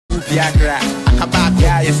Mupiagra, Akabako,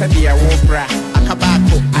 yeah, yes, I be a Wopra,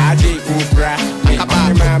 Akabako, Aji Ubra,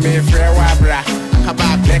 Akabako, Mammy, Frere Wabra,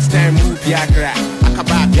 Akabako, next time Mupiagra,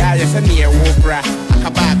 Akabako, yeah, yes, I be a Wopra,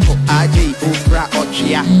 Akabako, Aji Ubra,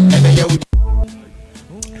 Ochia,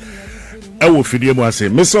 I will feed you more say,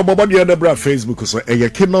 Mr. Bobadi and Debra Facebook, so a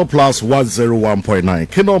Kingdom Plus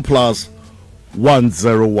 101.9, Kingdom Plus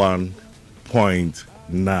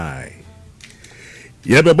 101.9.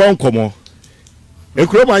 Yebe bon komo.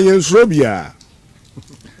 Ekroma yensrobia.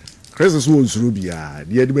 Criss Waddle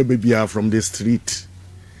the edibebia from the street.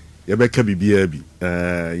 Yebe ka bibia bi.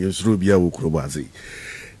 Yensrobia wo krobazi.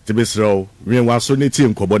 Tibesro, we waso neti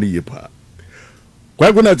nkobo ne yepa.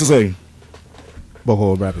 Kwa guna to say.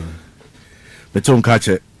 Boho rapping. Beton catch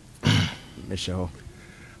Michelle.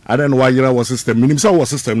 I don't know why you know system. Minimum was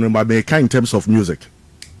system in terms of music.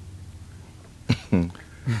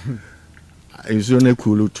 It's only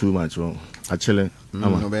cool too much. Actually,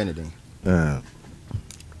 no anything.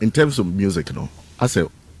 In terms of music, no. I say,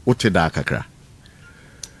 what did that kakra?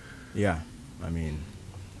 Yeah, I mean,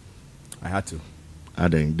 I had to. I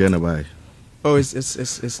didn't. Then about. Oh,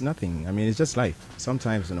 it's nothing. I mean, it's just life.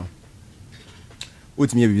 Sometimes, you know.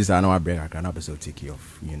 With me, because I know I break, I can episode take you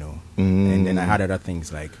off, you know. And then I had other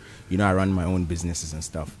things like, you know, I run my own businesses and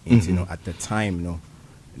stuff. And, you know, at the time, you know,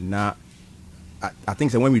 now I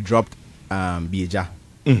think that when we dropped Bija,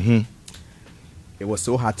 it was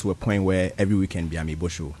so hard to a point where every weekend be a me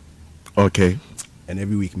show. Okay. And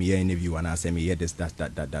every week me interview and I say me this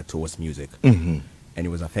that towards music. And it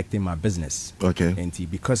was affecting my business. Okay. And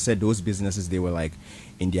because those businesses, they were like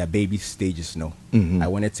in their baby stages, you know. I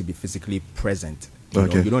wanted to be physically present. You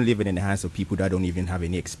know, you don't leave it in the hands of people that don't even have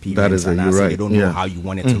any experience. That is and right. They don't know how you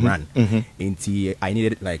want it to run. And I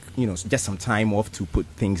needed, like, you know, just some time off to put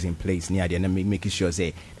things in place near the end and making sure,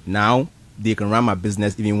 say, now they can run my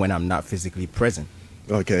business even when I'm not physically present.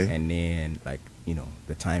 Okay. And then, like, you know,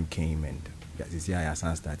 the time came and this is how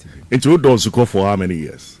I started. Into those who go for how many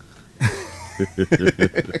years?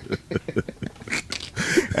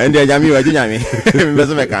 And then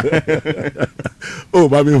oh,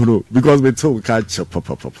 baby, because we told catch up. We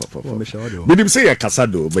didn't say a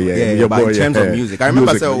casado, but but in terms of music, I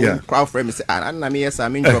remember saying crowd friend me say, I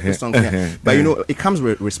mean drop a song here. But you know, it comes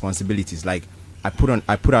with responsibilities. Like I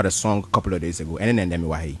put out a song a couple of days ago, and then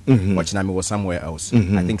watching me was somewhere else.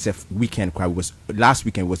 I think weekend crowd was last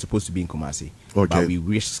weekend was supposed to be in Kumasi, but we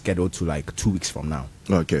rescheduled to like 2 weeks from now.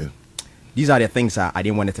 Okay. These are the things I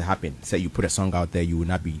didn't want it to happen. Say you put a song out there, you will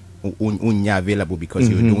not be available because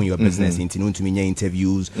you're doing your business.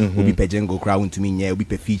 Interviews, will be pejengo crowd to me, will be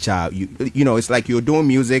feature. You know, it's like you're doing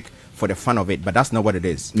music for the fun of it, but that's not what it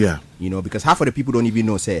is. Yeah. You know, because half of the people don't even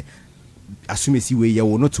know. Say, assume see where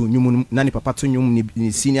you not to nani papa to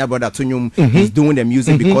ni senior brother to he's doing the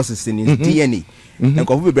music because it's in his DNA. And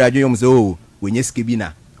people graduate say, oh, when you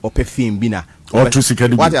skibina or perfume bina or to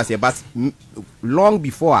security. What I say, but long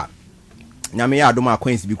before. Now it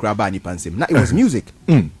was music.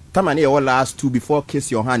 Time and all last two before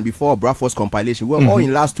Kiss Your Hand, before Bradford's compilation. We were all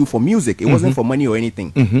in last two for music. It wasn't for money or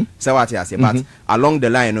anything. So what I say, but along the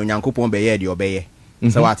line, on Yankopon Beye, the Obeye.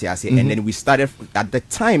 So what I say, and then we started at the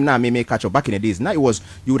time. Now may catch up back in the days. Now it was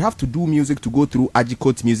you would have to do music to go through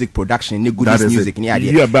Agicote music production, good music. And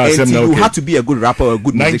you had to be a good rapper or a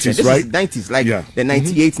good musician. Right? 90s, like the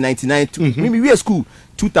 98, 99. Maybe we were school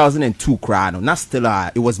 2002. Not still.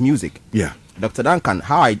 It was music. Yeah. Dr. Duncan,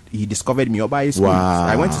 he discovered me by his school. Wow.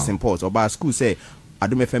 I went to St. Paul's or by school. Say,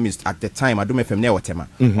 Adum FM is at the time. Adum FM never tema.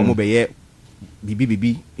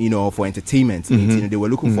 BBB, you know, for entertainment. You know, they were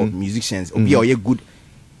looking for musicians. Or be good.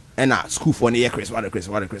 And school for the Criss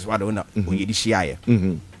Waddle. No, we did share.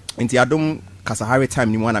 Into Adum Kasahari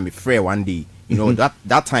time. Ni one I'm afraid one day. You know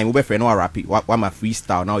that time we were friend no rap. What my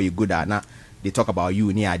freestyle now you good at now. They talk about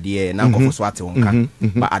you near idea now for swat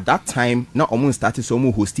but at that time not almost started so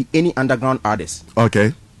more hosting any underground artist.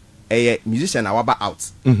 Okay. A musician I was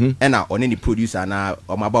out and now on any producer now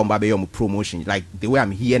or my promotion like the way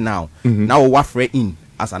I'm here now. Now what in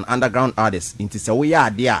as an underground artist into say we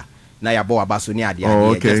are there now you bought about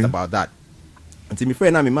just about that. Until my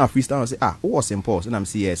friend and my freestyle say who was St. Paul's and I'm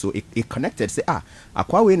saying so it connected say a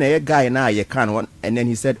guy now you can one and then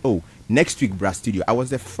he said next week, Brass Studio. I was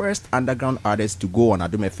the first underground artist to go on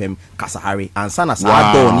Adum FM Kasahari and Sana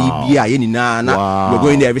We're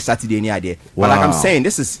going there every Saturday near there. But like I'm saying,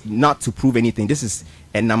 this is not to prove anything. This is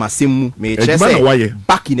and Namasimu may just say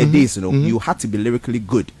back in the days, you know, you had to be lyrically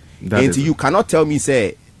good. And you cannot tell me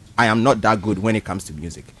say I am not that good when it comes to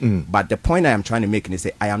music. But the point I am trying to make is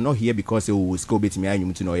say I am not here because it will scope it me.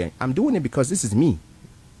 I'm doing it because this is me.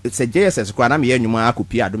 It's a JSS. I'm here. You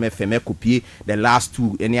copy. Adum FM copy the last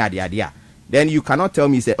two. Any idea? then you cannot tell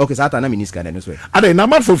me say okay Satan na miniska then so are they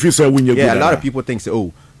not for feel say when you a lot of people think say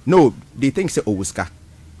oh no they think say owiska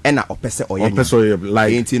and na opese oye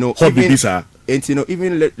like and, you know,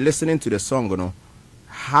 even listening to the song, you know,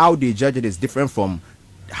 how they judge it is different from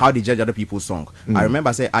how they judge other people's song. I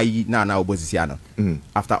remember say I now Bozisiano.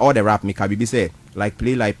 After all the rap, Mika Bibi say like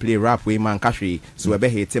play rap way man Kashi so ebe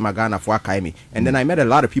hate Magana for Akaimi. And then I met a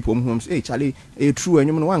lot of people who say Charlie, true and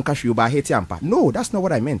you know one Kashi by hate Ampa. No, that's not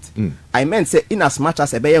what I meant. I meant say in as much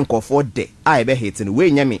as ebe enko for de I ebe hating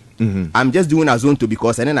way nyami. I'm just doing a zone to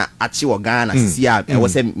because and then I achi Ghana see I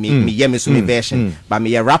was say me yemi so me version but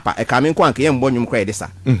me a rapper e come nko anke yem bonyum kwa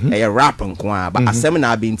edesa. E rap nko but asem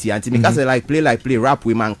na binti anti me say like play rap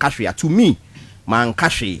with man Kashi to me man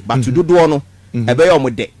Kashi but to do no ebe yomo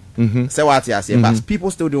de. Say what I say, but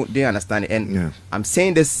people still don't understand it. And I'm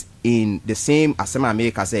saying this in the same as some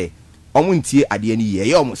America say, Omunti at the end of the year,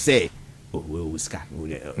 you almost say, oh, well, Scar,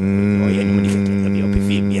 yeah.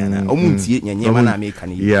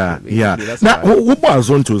 Now, who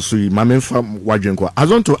was on to see Mamma from Wajenko?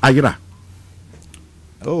 As on to Agra.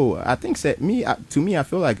 Oh, I think say me to me, I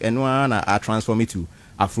feel like anyone I transform it to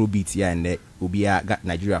Afrobeat, yeah, and will be got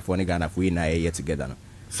Nigeria for Ghana for in a year together.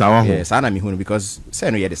 Yes, because say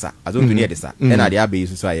no yedesa. I don't do yedesa. And I the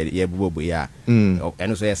base so yeah bubo yeah. And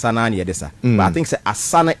also sana yedesa. But I think say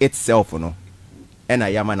asana itself, you know. And I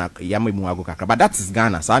yama muago kakra. But that is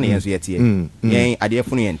Ghana. Sana yenso yeti. Yen ade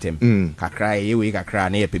funu yentem. Kakra yewe kakra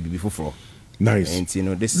na yepe bibi fufuro. Nice. And you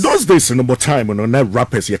know this those days no more time, you know, na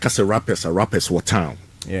rappers, you can say rappers what town.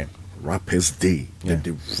 Yeah. Rappers day.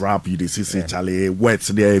 The rap you see Charlie words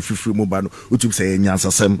there if you mobile utu say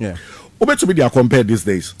nyansa sem. Yeah. What to be there compared these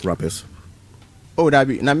days, rappers? Oh, that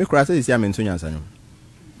be now me cross is here mention nyansa.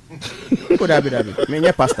 Oh, that be.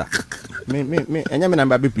 Me pastor. Me enya me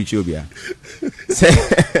number be preach obia.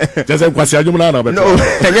 Just a question you na but no.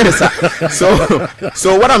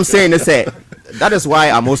 So what I'm saying is say that is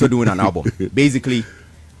why I'm also doing an album. Basically,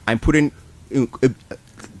 I'm putting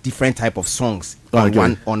different type of songs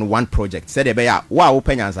on one project. Said e be ya wa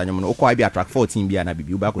open nyansa nyom no ko be track 14 bia na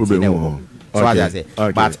bibi uba ko say no. So I say,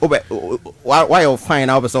 but why you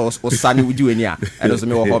find out so sunny we do in here, and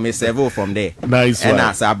also me several from there. Nice. And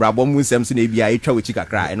as a brabo musem so be I try with chika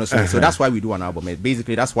cry, and also so that's why we do an album.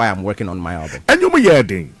 Basically, that's why I'm working on my album. And you me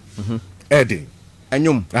adding, and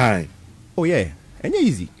you, aye, oh yeah, and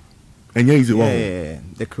easy, yeah,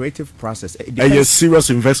 the creative process. A serious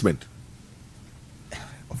investment.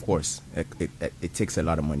 Of course, it takes a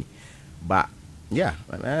lot of money, but. Yeah,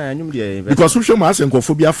 because we show mass and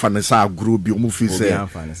cophobia fanasa group you move say.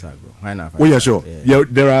 Oh yeah, sure. Yeah,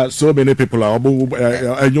 there are so many people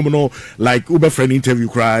you know like Uber friend interview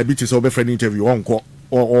cry, which is Uber friend interview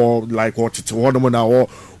or like what it's or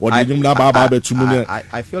I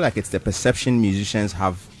feel like it's the perception musicians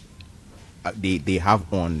have they have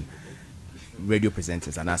on radio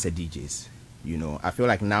presenters and as a DJs. You know, I feel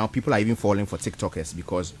like now people are even falling for TikTokers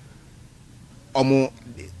because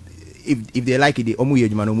if they like it, they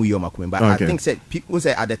but I think said people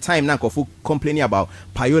say at the time now complaining about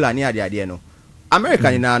payola near the idea no.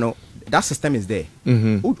 American no that system is there.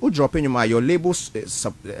 Who drop in your label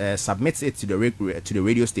submits it to the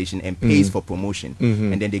radio station and pays for promotion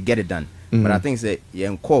and then they get it done. But I think say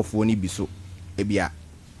call for ni biso ebia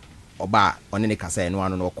oba on any kasa no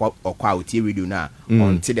one or kwa radio now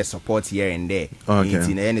until the support here and there.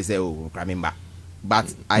 And say oh remember.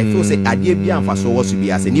 But I feel say idea be am faso was to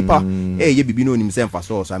be as a nipa ye bibi no nim say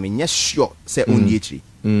faso so I mean yes sure say only echi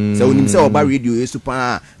so onim say oba radio is super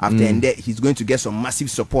after and there he's going to get some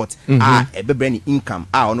massive support ebebere income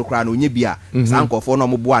ono kra na onye bia san kofo no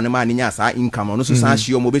mobo an ma nya sa income ono so san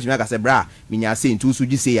hie o mo betumi aka say bra minya say ntu so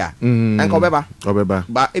gi say ya anka obeba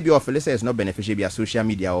but if your feel say it's not beneficial be social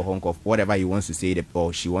media or honk of whatever he wants to say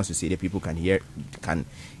or she wants to say that people can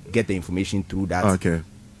get the information through that.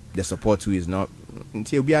 The support too is not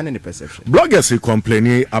until we are in the perception. Bloggers are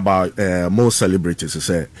complaining about more celebrities. They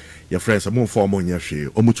say your friends are more formal. Your share.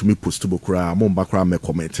 To me post to bokra, more background me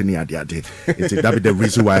comment any idea. That be the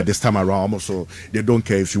reason why this time around also they don't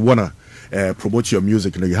care if you wanna promote your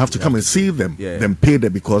music. You know, you have to come and see them, then pay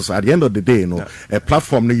them because at the end of the day, you know, a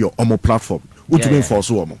platform your platform. What do you mean for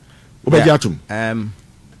so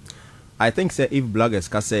I think say if bloggers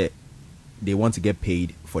can say they want to get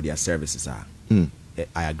paid for their services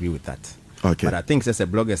I agree with that. Okay. But I think as a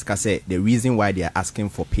bloggers can say the reason why they are asking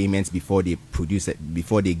for payments before they produce it,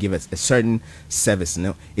 before they give us a certain service, you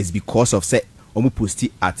know, is because of say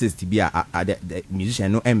posti artist to be the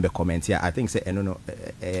musician no embe comment here. I think say no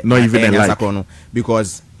not even like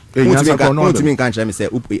because to me can't me say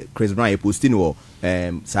Criss Brown posting or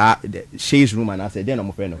Shay's room and I said then I'm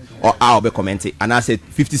a friend or I'll be commenting and I said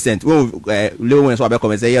 50 cents. Oh, little ones will be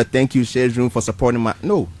commenting say yeah, thank you Shay's room for supporting my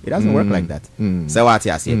no, it doesn't work like that. So what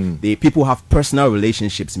I say the people have personal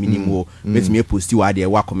relationships meaning make me post you idea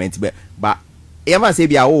what comment but ever say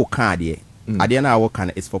be a whole card here. At the end of our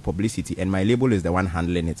can it's for publicity and my label is the one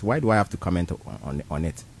handling it. Why do I have to comment on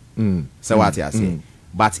it? So what I say.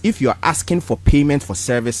 But if you're asking for payment for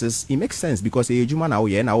services, it makes sense because a human now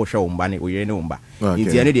yeah now show umbani or you know in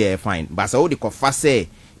the end they fine. But so the cofa say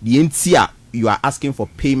the entire you are asking for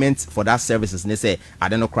payment for that services and they say I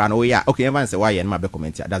don't know crown oh yeah okay everyone say why you my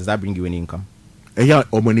comment does that bring you any income? Yeah,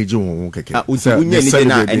 or money you okay.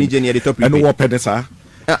 Any top and what pedesa?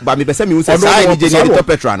 But me person me say say any top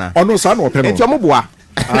petrana. Oh no son or pen. That's the point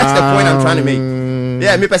I'm trying to make.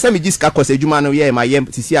 Yeah, me pese me jiska kose ejuma no yeah my yem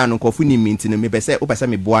sisi anu kofu ni mint no me pese o pese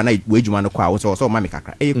me boa na we ejuma no kwa so ma me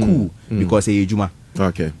kakra cool because ejuma.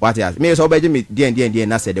 Okay. What else? Me so beje me den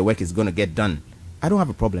na say the work is going to get done. I don't have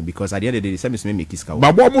a problem because at the end of the day say me make iska.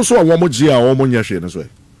 But what mo so wo mo gia wo mo nya hwe no so.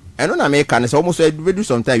 Eno na me kan say almost we do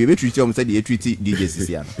sometime we treat you say the treat DJ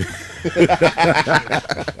sisi anu.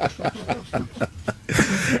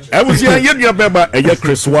 I was here you beba e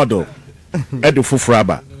Criss Waddle. Edu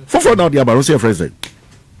fufraba. Fufro now the about say friends.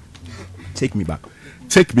 Take me back.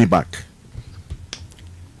 Take me back.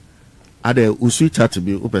 Ade usu chat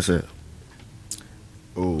be upese.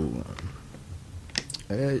 Oh.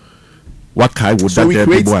 What kind would so that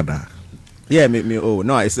be one? Yeah, me oh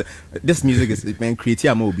no, it's this music is man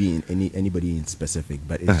creative am be in anybody in specific,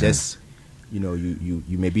 but it's just you know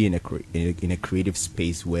you may be in a creative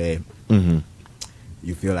space where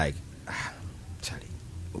you feel like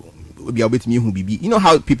you know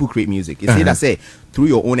how people create music. It's either say through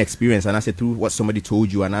your own experience and I say through what somebody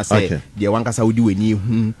told you and I say the one kasa we do a new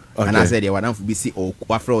and I say the one be see or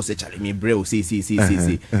quafro say chale me bro see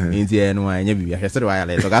in the no I never be so why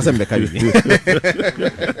let so make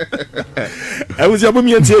I was your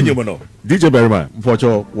me and you no DJ Berryman for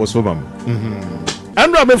was so mam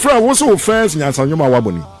and my friend was so first nyansa nyoma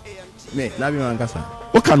waboni me na bi man kasa.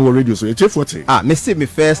 What can we radio so you 40? Me say me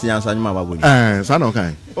first nyansa nyoma waboni san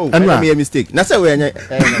okay. Oh, and me a mistake. Na say we anya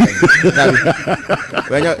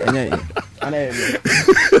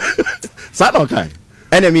san okay.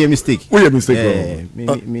 Enemy a mistake. We a mistake.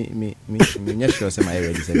 Me not sure say my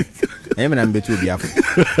ready say. I am number 2 biafo.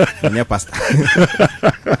 Me pastor.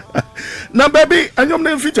 Na baby, anyom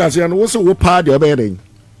na features ya no wo so wo pa de obeden.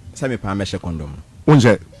 Say me pa me she condom.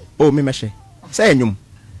 Unje. Oh, me she. Say enyum.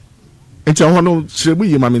 Enti ho no chirebu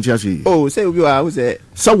yi ma me ntiase. Oh, say we wa who say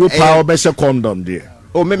so wo pa obe she condom there.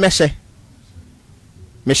 Oh, me she.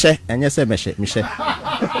 Me she, and yes, me she.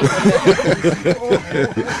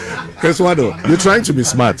 Criss Waddle, you're trying to be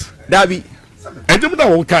smart. That be. I don't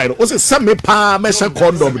know what kind. Also, some me pa me she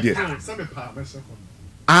condom there.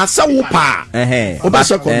 Ah, so wo pa. Obe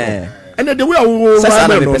she condom. And the way we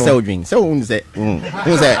say me person drink. So who say?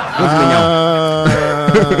 Who say?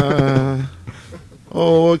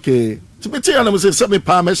 Oh, okay. To be tell them say me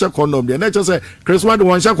pa me she condom there. Let's just say Criss Waddle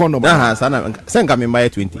one she condom. Sana senga me buy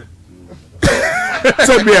 20.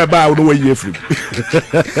 So be about the way you free.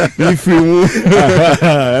 If you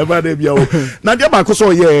everybody be now get back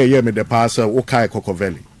so yeah me the passer okay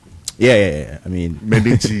Cocovelli. Yeah. I mean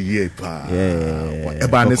Medici yeah pa. Yeah.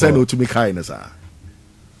 About say no to me kindness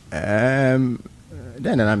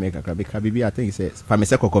then I make a baby I think it says for me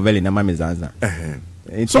say Cocovelli na mama zanza.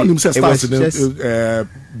 So him say starts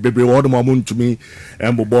baby what moment to me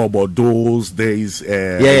and about those days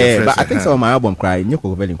but I think so on my album cry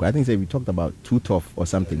Nyoko Cocovelli I think say we talked about Too Tough or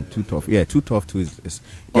something Too Tough Too Tough too is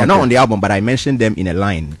not on the album but I mentioned them in a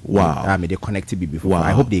line. Wow. I mean they connected me before. Wow.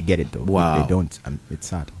 I hope they get it though. Wow. If they don't it's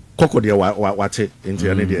sad. Coco dear watch it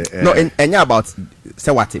into no and yeah about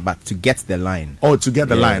say what it but to get the line. Oh to get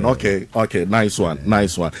the line okay nice one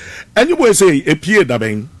and you boy say a period that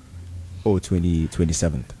being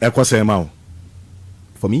 27th.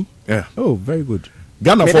 For me? Yeah. Oh, very good.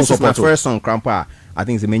 Ghana for support. My first song, Crampa. I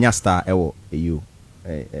think it's a Mania Star you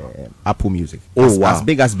Apple Music. Oh wow. As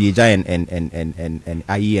big as BJ and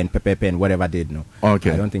IE and Pepe and whatever did no.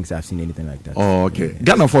 Okay. I don't think so I've seen anything like that. Oh okay.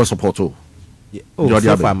 Ghana for support too. Yeah. Oh,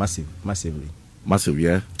 so far massively. Massive,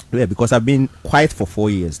 yeah. Yeah, because I've been quiet for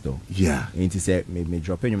 4 years though. Yeah. And to say me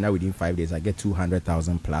dropping now within 5 days I get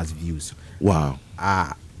 200,000 plus views. Wow.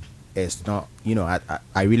 It's not,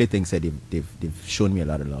 I really think that they've shown me a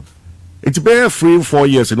lot of love. It's been free 4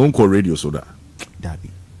 years in Uncle Radio, so that. That be.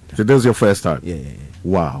 So that's your first time? Yeah.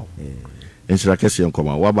 Wow. Yeah. Enshira kesi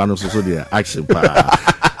nkoma. Wa ba no so de action pa.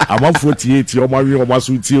 About 48, your money or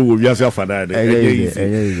Masuti will be as your father.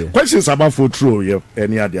 Questions about for true,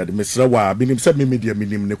 any idea. Mr. Wa, being said me media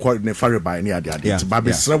minimum, the quite never by any idea.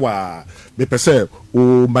 Baby Sawa, me perceive,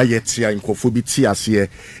 oh, my yetia in Kofubiti as here.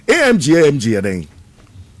 AMG,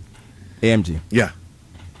 AMG. Yeah.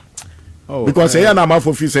 Oh, because I am out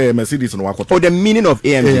for fees, Mercedes and Wako. Oh, the meaning of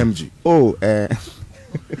AMG. Oh,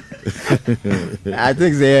 I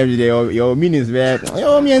think your meaning is very.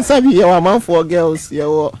 Oh, me and Sabi, your amount for girls,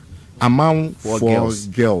 your amount for girls.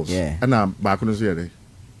 Yeah, and I'm back on the city.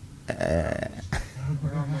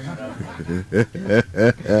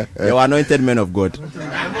 You are anointed men of God.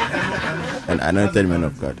 An anointed men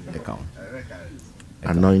of God. Account.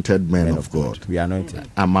 Anointed men of God. We are anointed.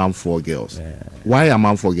 Amount for girls. Why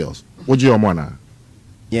amount for girls? What do you want?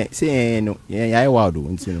 Yeah, say no. Yeah, I will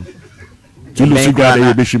do. You know.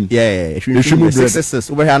 Yeah, sisters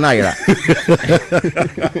over here now.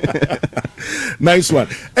 Nice one.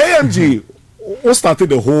 AMG, what started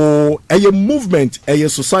the whole a movement, a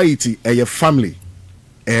society, a family?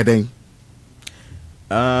 Then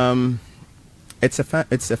it's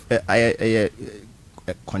a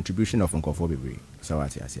contribution of Uncle Fobi. So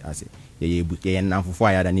what I say, yeah, now for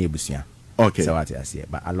fire than Nebusia. Okay. So what I say,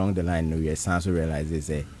 but along the line, we also realize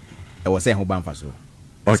it was a whole bumper so.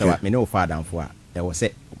 Okay. So I know far down for there was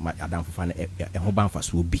my Adam for fun a whole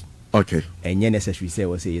banfast will be. Okay. And yes, necessary say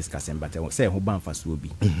was say yes, Cassam, but I will say a whole banfast will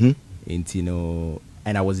be. And you know,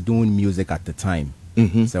 and I was doing music at the time.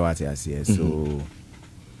 So what I say, so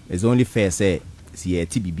it's only fair say see a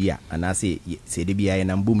TBB and I say the BI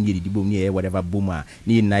and boom near the boom near whatever boomer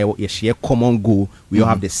need now a share common goal. We all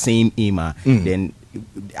have the same aim. Then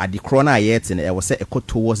at the corner yet and I was set a cut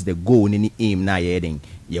towards the goal in the aim now heading.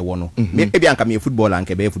 Maybe I'm coming a footballer and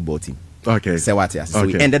a football team. Okay. So what? So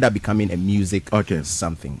we ended up becoming a music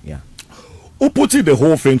something. Yeah. Who put the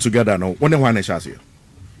whole thing together now? When one is Shasia?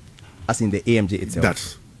 As in the AMG itself.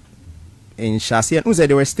 That's in Shasia. Who said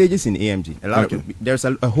there were stages in AMG? A lot of, there's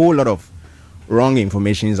a whole lot of wrong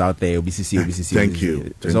information out there. OBCC. Thank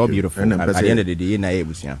you. It's all beautiful. At the end of the day,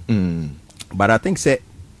 but I think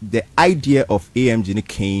the idea of AMG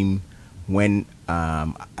came when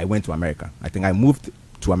I went to America. I think I moved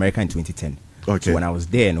to America in 2010. Okay. So when I was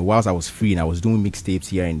there, and whilst I was free and I was doing mixtapes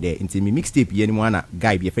here and there, into me mixtape, anyone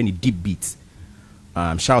guy be a friendly deep beats.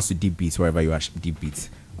 Shouts to deep beats wherever you are, deep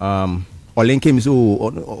beats. Or link him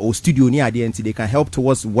or studio near there, and they can help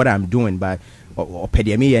towards what I'm doing by or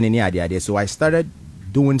pedemi and any idea there. So I started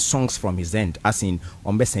doing songs from his end, as in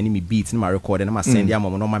sending me beats in my record, and I'm sending them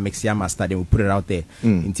on my mix here, master, then we put it out there.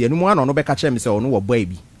 Into anyone or no back catch me say, oh no,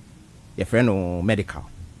 baby, your friend or medical.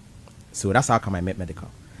 So that's how come I met medical.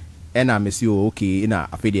 And I miss you okay in a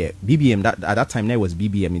BBM that at that time there was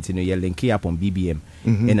BBM into you link up on BBM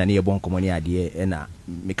and a near bon common idea and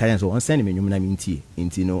mechanics on sending me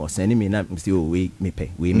into no sending me not still we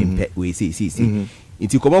pay we see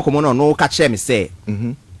into come on no catch me say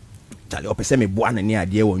Charlie opese me buana ni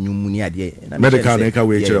ade wo nwum ni ade medical na ka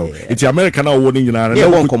we chiro it's American na wo ni nyina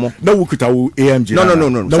na wo kuta wo AMG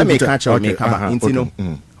no say me catch me come into no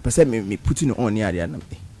opese me putting on ni ade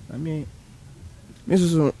I mean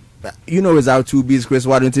so you know, it's out to be Criss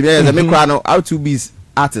Waddle. Me cry no out to be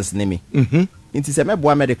artist name me. Into say me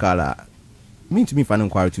boy medical. Mean to me fan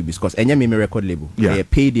inquiry to be because any me record label. Yeah, a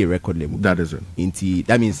payday record label. That is it. Into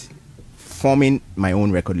that means forming my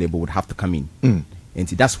own record label would have to come in.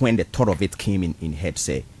 Into that's when the thought of it came in head.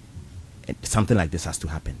 Say something like this has to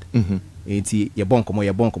happen. Into your bon komo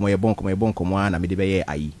and I me debe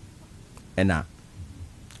ayi. And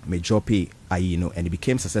me drop it, you know, and it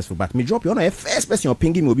became successful. But me drop you know, first person you're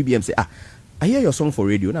pinging me BBM say, I hear your song for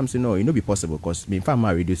radio, and I'm saying no, it no be possible because me found my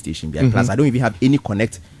radio station. Plus, I don't even have any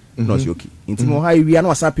connect. Not okay. Into how we are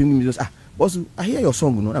not WhatsApping me just boss, I hear your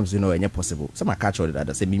song, you know, and I'm saying no, it's possible. Some I catch all that.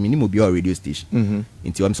 I say me minimum be our radio station.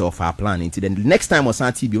 Into I'm so far plan. Into then the next time was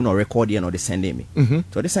on TV, you know, recording or they sending me.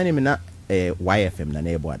 So they sending me na YFM na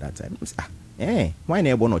neighbor at that time. Why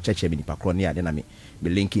neighbor no church me ni pakro ni ade na me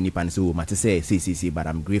linking ni pan so mate say but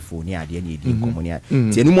I'm grateful ni ade ni di komo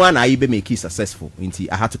ni ti enu mu na be make it successful until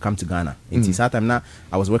I had to come to Ghana until that time now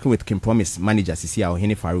I was working with Kim Promise manager Sisi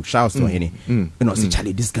Ohene Farouk shouts to Ohene you know say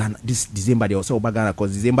Charlie this Ghana this December they also over Ghana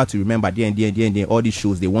cause December to remember there all these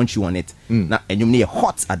shows they want you on it now and you need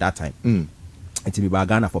hot at that time until we were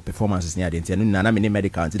Ghana for performances near the and me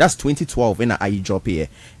medical until that's 2012 when I job here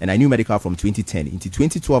and I knew medical from 2010 into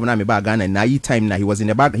 2012 when I back Ghana and now time now he was in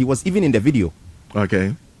the back he was even in the video.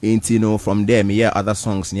 Okay. Into you know from there me hear other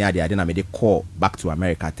songs near there then I made a call back to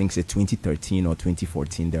America I think say 2013 or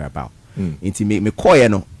 2014 thereabout. Into me call you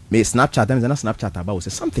know me Snapchat them na Snapchat about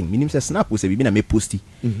was something me say snap was be na me posty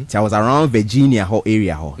I was around Virginia whole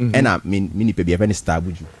area ho and I me pe be very star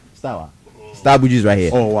buju is right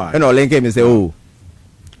here. Oh wow. And all link me say oh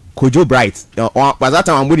Kojo Bright was that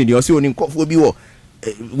time I'm winning you see onim kofo bi wo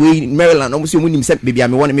we Maryland almost you onim say baby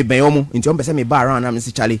me want me ben omo nti on person me bar around am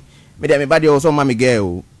say Charlie me dey me body also ma me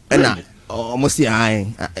girl and almost see I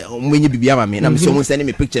when you be ama me na me so send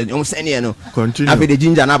me pictures send here no continue the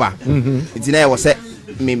ginger naba nti na was say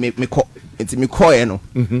me call nti me call no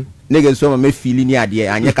nigga so me feel ni ade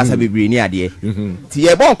anya kasa bebre ni ade ti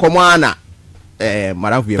e bon komo ana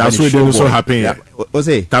madam we that's what they so happy o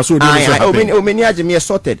say that's what they so happy o me ni age me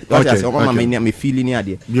sorted what I say o mama me feel ni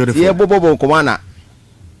ade ti e bobo komo ana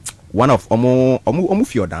one of omo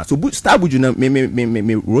fear down so star buju na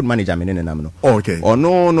me road manager me na no okay oh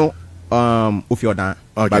no Ufiodan,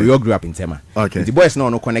 but we all grew up in Tema. Okay. The boys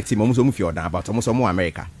no connect him almost Ufiodan, but almost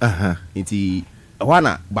America. Inti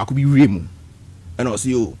wana bakubi remu. And also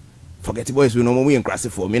you forget the boys we no more in class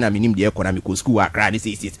for me na minim the economic school Accra this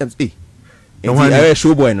is I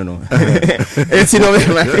show boy no. It's no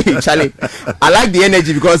Charlie. I like the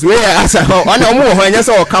energy because we are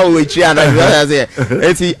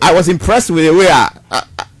I was impressed with the way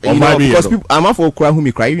because people I'm not for cry who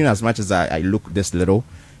me cry even as much as I look this little.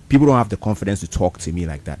 People don't have the confidence to talk to me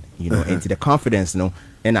like that, and to the confidence,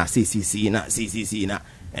 and I see, na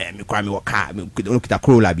me cry me walk car, me look at a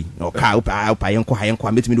crow labi, or car, up, I am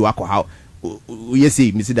meet me to walk how. We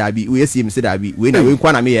see, Mr. Darby, Mr. Darby, when I win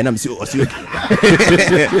me and I'm so, it's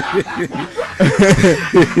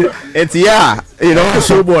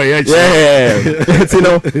so boy, yeah,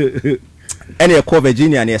 and I call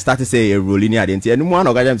Virginia and I started to say a ruling and one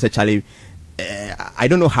of them said, Charlie. I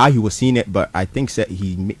don't know how he was seeing it, but I think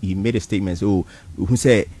he made a statement. So who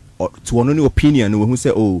said to one new opinion? Who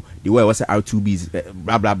said the way was R2B's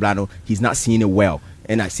blah blah blah. No, he's not seeing it well.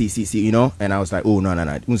 And I see, and I was like, no.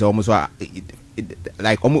 It was almost like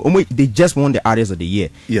they just won the artist of the year.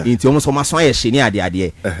 Yeah. It's almost almost why she near the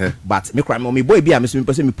idea. But me cry, me boy be me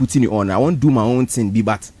putting it on. I won't do my own thing,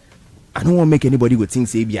 but I don't want to make anybody go think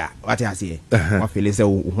say what I say. I feel say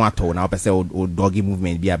what now person or doggy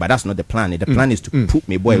movement but that's not the plan. The plan is to put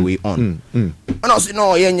my boy way on. And also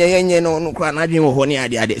no cry na dream honey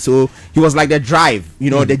ade. So he was like the drive,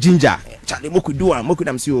 the ginger. Charlie moku do am moku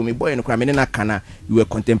dam see my boy no cry me na kana. We were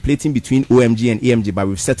contemplating between OMG and AMG, but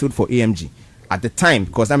we've settled for AMG. At the time,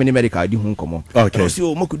 because I'm in medical, I didn't home come on. Okay.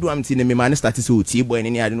 So moku do am see me man started so T boy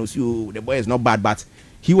and I don't know the boy is not bad, but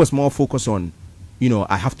he was more focused on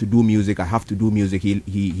I have to do music.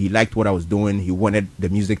 He liked what I was doing. He wanted the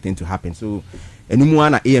music thing to happen. So, and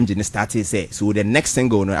AMG started say. So the next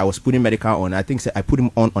single, I was putting medical on. I think I put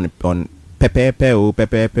him on Pepe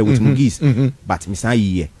with Mugis. But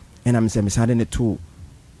Misai, and I'm saying Misai too.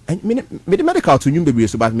 And me the medical to new baby.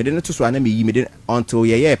 So, but me didn't so I me until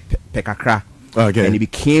Pekakra. Okay. And it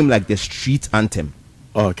became like the street anthem.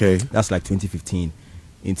 Okay. That's like 2015.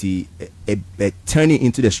 Into a turning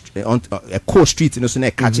into the a core street,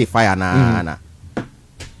 so catch a fire na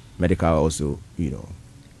medical also,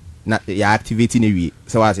 not activating a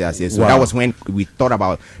so as I say. So that was when we thought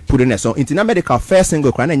about putting a song into the medical first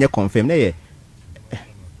single and then you confirm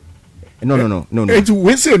no. And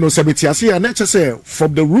we say no sabitiasi and let's say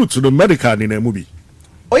from the root to the medical in a movie.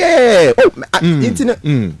 Oh yeah. Internet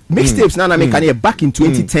mixtapes na make back in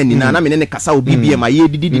 2010 na me ne kasa obi bia ma ye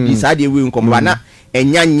didi sade we nkom na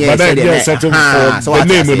enyanye said so the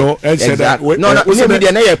name and said that no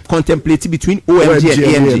media na contemplate between OMG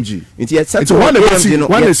and AMG it's one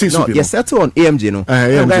you settle on AMG no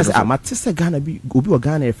guys amatese Ghana bi obi wa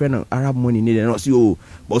Ghana e friend Arab money need no see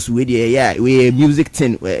boss we dey we music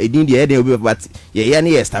thing e din dey but yeah na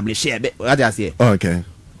establish what I say. Okay.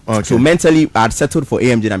 So mentally, I had settled for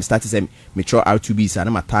AMG and I started saying, mature R2Bs and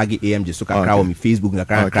I'm a target AMG, so I on my Facebook,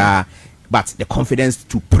 but the confidence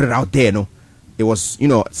to put it out there, it was,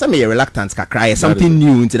 some reluctance, something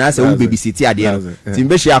new, and I said, oh, baby, city at the end.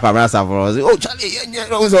 Oh, Charlie,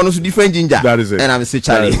 was on different ginger. That is it. And I'm saying,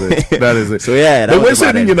 Charlie. That is it. So, yeah, that was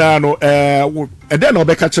it. And then I'll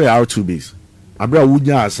be catching R2Bs. Abra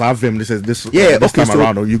Wunya Savim, this time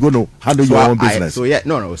around, you're going to handle your own business. So yeah,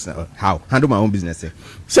 no, it's not. How? Handle my own business.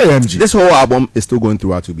 Say MG. This whole album is still going through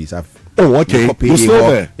R2Bs. Oh, okay. You still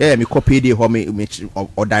there? Yeah, me copy the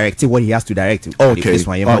or direct what he has to direct. Okay. This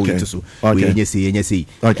one,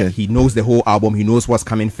 okay. He knows the whole album. He knows what's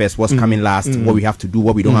coming first, what's coming last, what we have to do,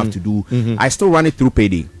 what we don't have to do. I still run it through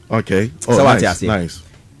Payday. Okay. Oh, so nice.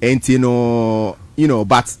 And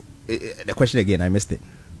but the question again, I missed it.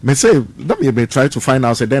 Me say, let me try to find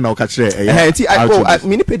out. So then I'll catch it. I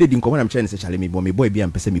mean, Payday didn't come when I'm trying to say, "Charlie, me boy, be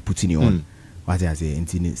and person me putting you on." what I say,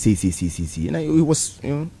 see. And it was, you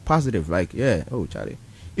know, positive. Like, yeah, oh, Charlie,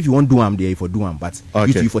 if you want to do them, there for do them, but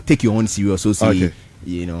if you for take your own serious, so say,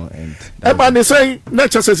 you know, and. But they say, not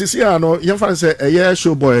just as you know, young fan say, a year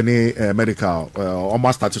show boy any medical,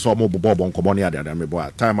 almost started so more bob on Comonia than me boy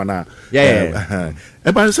time and yeah.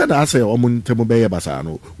 But said I say, Omun Temobe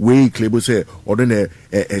Basano, we Clebu say, or then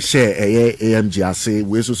a share a AMG, I say,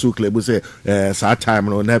 we so Clebu say, sad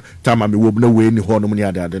time on time, I mean, we no way in the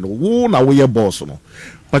Hormonia than one away a boss.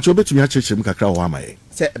 But you'll bet me a church in Kakao, am I?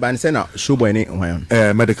 Say, but say now, show boy any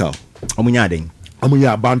medical. Omunyading.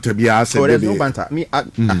 Banter be asked. So there's no banter. I mean,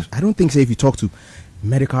 I don't think say if you talk to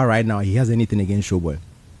medical right now, he has anything against Showboy.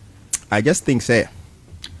 I just think say,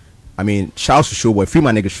 I mean, shouts to Showboy, free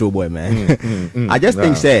my nigga Showboy, man. I just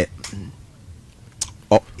think say,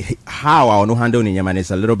 how I no handle in Yemen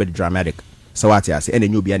is a little bit dramatic. So what I say, and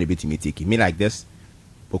then you'll be a bit imitating me like this.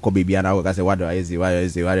 Baby and I say, what do I say?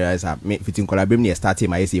 Fitting collaborating starting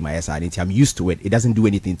my SR. I'm used to it. It doesn't do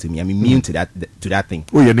anything to me. I'm immune to that thing.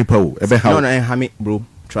 Oh, you nipo. No, bro.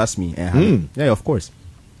 Trust me. Yeah, of course.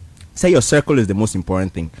 Say your circle is the most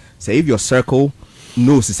important thing. Say if your circle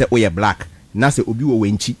knows to say, oh, you're black. Now say, obi wo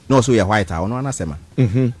wenchi. No, so you're white. I don't know what I So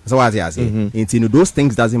what I say? Those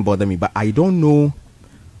things doesn't bother me. But I don't know.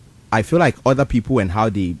 I feel like other people and how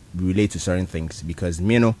they relate to certain things because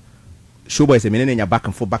me, you know. Showboy is a minute and back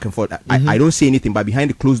and forth. I don't say anything, but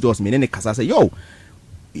behind the closed doors, minute I say, yo,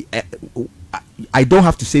 I don't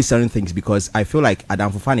have to say certain things because I feel like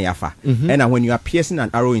Adam Fufani Afa. And when you are piercing an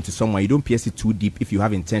arrow into someone, you don't pierce it too deep if you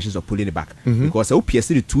have intentions of pulling it back. Because I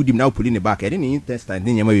pierce it too deep now, pulling it back. I didn't intestine.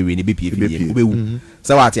 Then you might be really BP.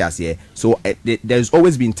 So what I say. So there's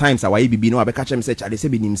always been times I be no. I catch him say, "Charlie,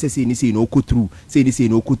 say no go through. Say this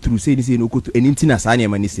no go through. Say this no go through." And intina sani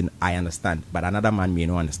man listen, I understand, but another man may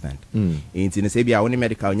not understand. Intina say be only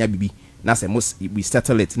medical nya bibi. Now say we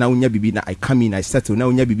settle it. Now unya bibi na I come in, I settle. Now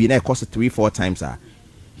unya bibi na it cost 3-4 times.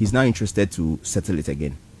 He's now interested to settle it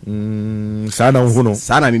again.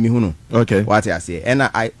 Sana mimi huno. Okay. What I say, and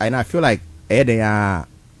I feel like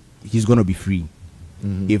he's gonna be free.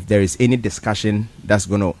 If there is any discussion that's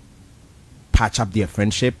gonna patch up their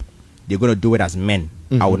friendship, they're gonna do it as men.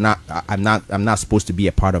 I'm not supposed to be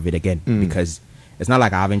a part of it again because it's not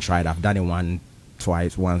like I haven't tried. I've done it once,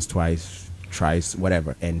 twice,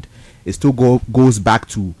 whatever, and it still goes back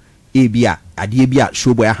to Abia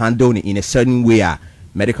Showboy handled in a certain way.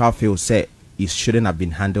 Medical field said it shouldn't have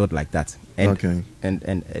been handled like that. And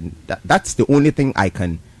that's the only thing I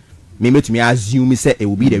can maybe to me assume say it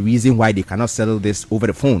will be the reason why they cannot settle this over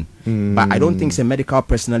the phone. But I don't think say medical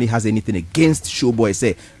personally has anything against Showboy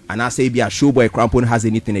say, and I say be a Showboy Crampon has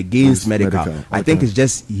anything against medical. Okay. I think it's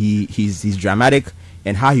just he's dramatic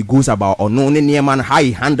and how he goes about or no man how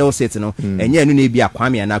he handles it, you know. And yeah, no be a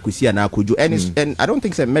Kwame and Akusi and Akuju. And I don't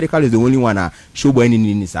think say medical is the only one Showboy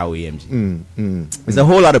in this AMG. There's a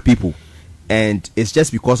whole lot of people. And it's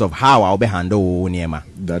just because of how I'll be handle Niema.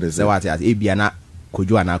 That is so what it is. Abiana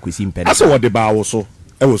Kojo and Akusi Pen. I saw what the bar also.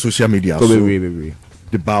 It was social media. So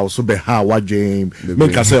the bar so be how what James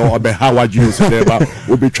make us say or be how what you say about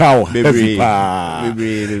will be chow heavy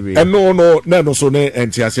and no so ne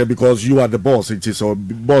entiasia because you are the boss. It is or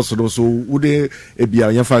boss also would be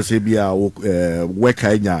a young fancy be a work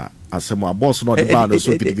asema boss not the band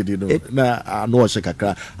so pity na no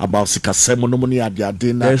shekaka about sikasem no money at their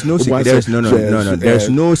dinner. There's no sikasem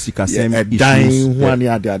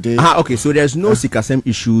issues. Okay, so there's no sikasem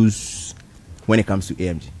issues when it comes to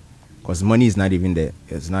AMG because money is not even the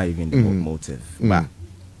motive. But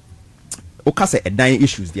okay, say a dying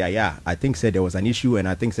issues there. Yeah, I think said there was an issue and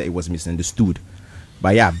I think said it was misunderstood.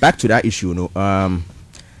 But yeah, back to that issue. No,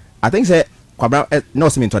 I think said no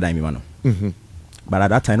seem to die me man. But at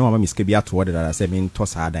that time, no one miss kebi at word that I said me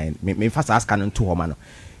toss hard and me first ask canon to man.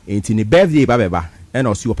 In the birthday baba and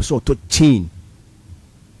also your person to chain.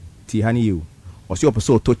 Tihani you or your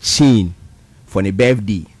person to chain for the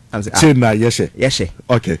birthday. I'm saying chain na yes.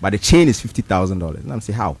 Okay. But the chain is $50,000. And I'm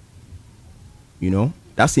saying how? You know?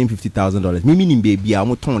 That same $50,000. Me meaning baby I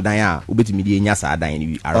won't turn down ubeti me dey nyasa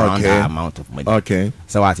dan around that amount of money. Okay.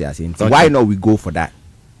 So what I saying? So why not we go for that?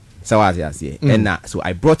 So what I say? And so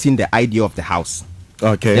I brought in the idea of the house.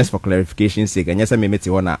 Okay. Just for clarification's sake, and yes, I may meet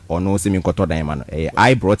you or no semi koto diamond.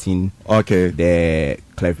 I brought in the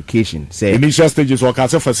clarification. Say initial stages work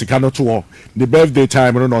as if for Sikano to the birthday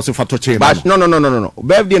time no also for touch. But no.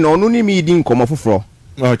 Birthday no ni me didn't come off for.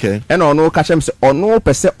 Okay. And no catch them or no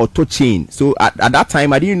percent or to chain. So at that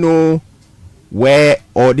time I didn't know where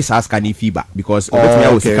all this house can feedback because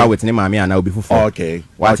I was with name and I'll be for. Okay.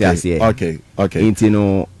 What I say. Okay. Into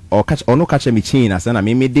no. Or no catch me chain as I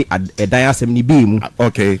made a diasem ni beam.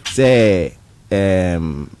 Okay. Say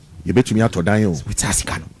you bet me ato dan o with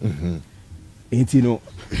asika no enti no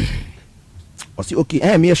o say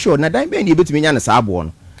okay me sure na dan be na bet me nya na saabo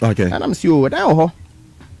no okay and I'm say oh dan ho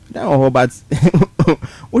but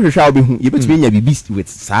what you shall be you bet me nya bibi with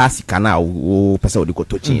asika na o pesa o de ko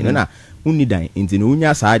to chin no na unni dan enti no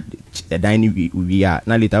unya sa dan ni we are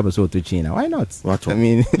na later episode to chin na why not I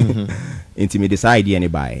mean enti me decide any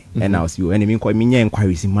buy and now see you and me ko me nya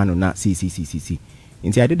inquiries man no na see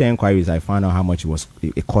Until I did the inquiries, I found out how much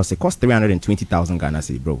it cost. It cost 320,000 Ghana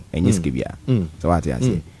cedi, bro. And yes, Kibia. So what I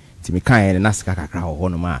say? To me, kind and ask Kakra or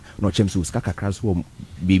Honoma, no chemsu, Kakra,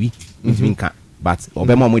 baby. But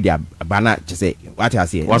Obama with their banner to say what I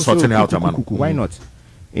say. What's sorting out, man? Why not?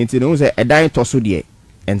 Into say a dying tosso dear,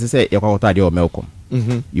 and to say your Malcolm.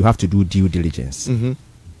 You have to do due diligence.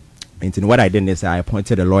 And what I did is I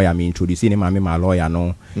appointed a lawyer, me introducing him, my lawyer,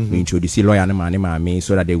 no, me introducing lawyer, me,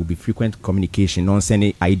 so that there will be frequent communication, non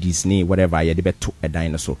sending IDs, whatever, I had to a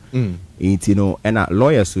dinosaur. And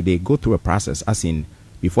lawyers, so they go through a process, as in,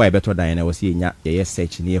 before I better die, I was saying,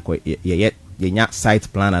 search near,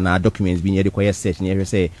 site plan and our documents being required search near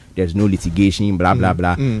say there's no litigation, blah blah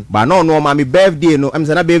blah. But no, my birthday, no, I'm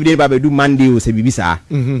saying birthday, but I do Monday, or say Bibisa.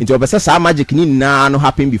 Into a some magic no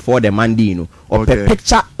happen before the Monday, no, or a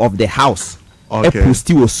picture of the house, okay,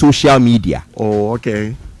 post on social media. Oh,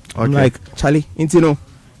 okay. I'm like Charlie, into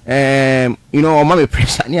mommy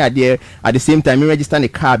pressure near there at the same time, me register the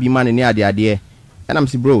car, be man near the idea, and I'm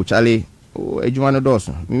saying, bro, Charlie, age one of those,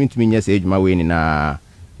 me to me yes, age my way in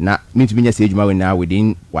me to be just age now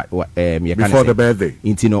within what before the birthday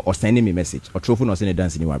or sending me message or trophy or sending a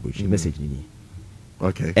dance in your bridge message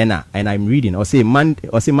okay and I'm reading or say Monday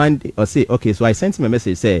or say okay, so I sent him a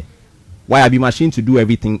message say why I be machine to do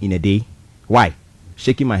everything in a day, why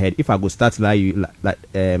shaking my head if I go start lie you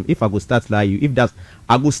if I go start lie you if that's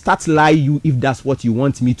I go start lie you if that's what you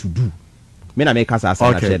want me to do. Me na make us ask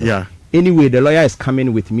okay, yeah. Anyway, the lawyer is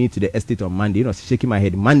coming with me to the estate on Monday, shaking my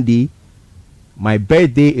head. Monday, my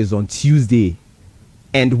birthday is on Tuesday,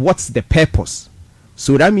 and what's the purpose?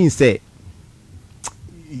 So that means that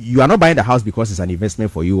you are not buying the house because it's an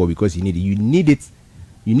investment for you or because you need it.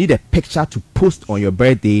 You need a picture to post on your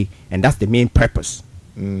birthday, and that's the main purpose.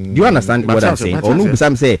 Do you understand what I'm saying? Or no,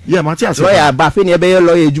 I'm saying, yeah, Matthias. Lawyer, Buffini,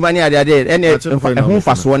 lawyer, Jumani, and who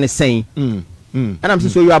first one is saying, and I'm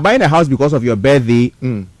saying, so you are buying a house because of your birthday,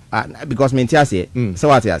 because Matthias said, so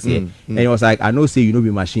what I say, and it was like, I know, say you know,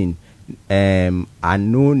 be machine. I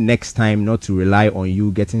know next time not to rely on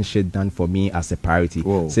you getting shit done for me as a priority.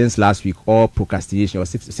 Whoa. Since last week, all procrastination, or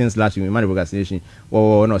since last week, procrastination.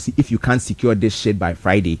 Oh no, see if you can't secure this shit by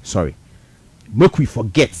Friday, sorry, make we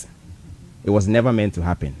forget. It was never meant to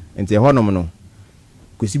happen. And say, oh no,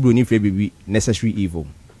 because you need be necessary evil,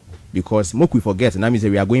 because make we forget, and that means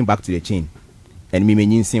that we are going back to the chain. And me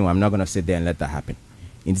meaning saying I'm not gonna sit there and let that happen.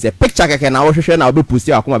 It's a picture I can now show now be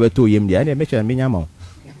posted. I come about to him there and make sure me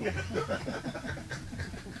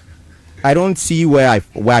I don't see where I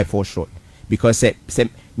fall short, because say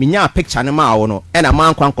minya picture na ma no and a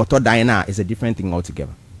man kwan koto dan na is a different thing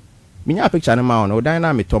altogether. Minya picture na ma no dan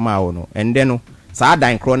na me to ma no and then no sa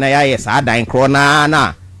dan kro na ya sa dan kro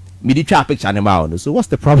na me di twa picture na ma no. So what's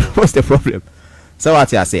the problem? What's the problem? So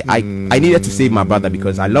what I say, I needed to save my brother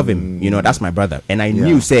because I love him, that's my brother, and I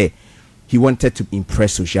knew say he wanted to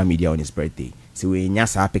impress social media on his birthday. So we nya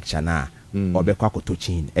sa picture na or be to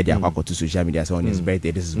chain to social media so on his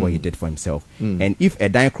birthday, this is what he did for himself. And if a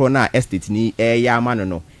dine corner estate ni man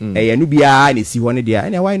no no bia and see one there,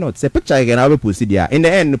 and why not say picture again I will post it there in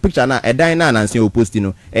the end the picture na a dine and see you post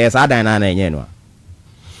no sa dine na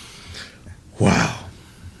wow.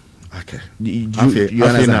 Okay. You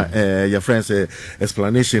understand? Your friend's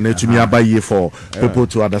explanation to me about you for people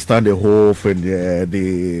to understand the whole thing,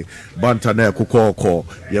 the banter na kuko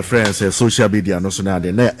your friends social media no so na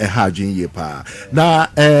de na ha dwen ye pa na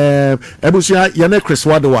ebusia ye na Criss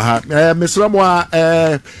Waddle ha mesramo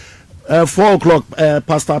 4 o'clock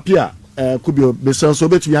Pastor Pia kubio mesan so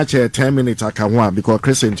betumi a 10 minutes aka ho because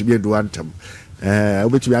Criss to be do antem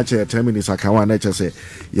which we actually 10 minutes I can nature say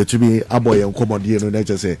you to be a boy and common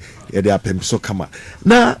nature say they are pem so come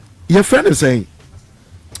now your friend is saying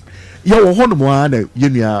you one one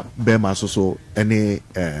you bema so any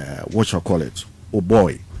what you call it oh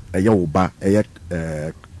boy a yo ba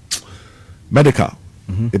medical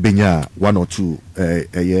a benya 1 or 2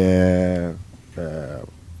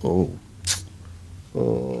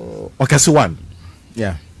 okay so one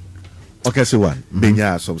yeah. Okay, so one,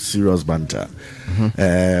 benya some serious banter.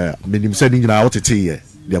 Minim sending you out to tea.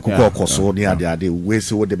 They could call so near the way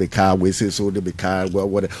so they be car, way so they be car, well,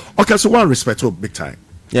 what. Okay, so one respectful big time.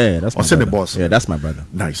 Yeah, that's my the brother. boss. Yeah, that's my brother.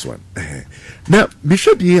 Nice one. Now,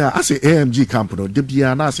 Bishop here, I say AMG company, the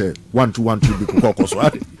Biana say 1 2 1 2 because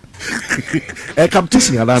so.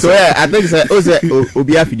 Competition and so yeah, I think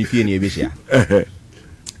Obi Afinifi ni ebia.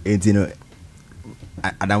 And you know,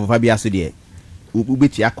 Adam Fabia so there.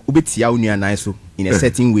 Ubetia unia na so in a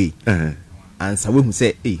certain way. And so we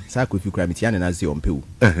say, hey, sa ko fi kra metia na say on pew.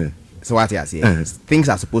 So what I say, things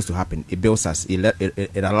are supposed to happen. It builds us.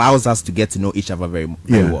 It allows us to get to know each other very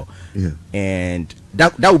well. Yeah. And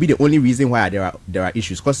that would be the only reason why there are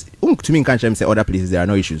issues. Because to me, in country, say other places there are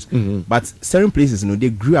no issues, but certain places, they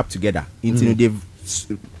grew up together. They've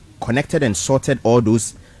connected and sorted all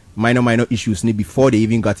those minor issues before they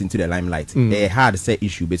even got into the limelight. They had set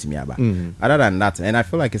issue basically about. Other than that, and I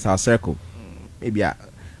feel like it's our circle. Maybe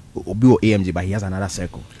Obi AMG, but he has another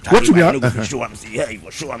circle. What you show him see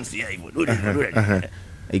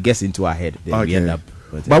it gets into our head. Then we end up.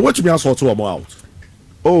 But what you mean sort of out?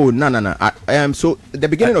 Oh no. I am so the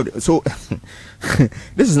beginning of this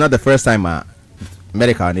is not the first time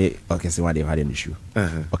medical and Okesiwan they've had an issue.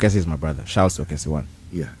 Okesi is my brother. Shouts to Okesiwan.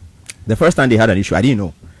 Yeah. The first time they had an issue, I didn't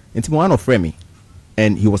know. Until one of me,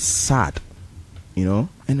 and he was sad, and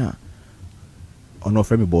on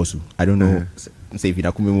Fremi Bosu. I don't know. Say if you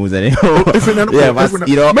don't come move yeah, but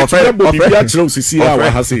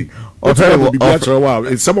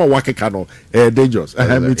it's someone working cano dangerous.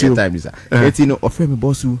 Fremi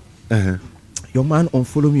Bosu. Your man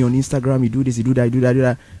unfollow me on Instagram. You do this, you do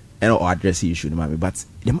that. And I'll address the issue, but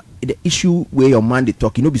the issue where your man they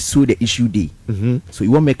talk, be so the issue day. So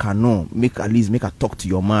you won't make her know, at least make her talk to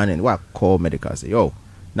your man and what call medical say, yo,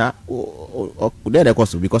 now there the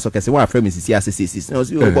cost because okay, say one friend is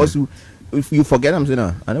CCC. If you forget, I'm saying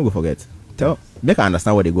no, I don't go forget. Make her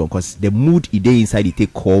understand what they go on because the mood he day inside he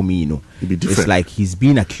take call me, it's like he's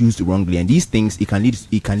being accused wrongly, and these things it can lead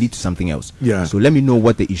to something else. Yeah. So let me know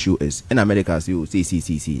what the issue is. In America, say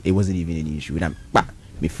see, it wasn't even any issue. And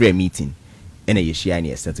me free meeting and a share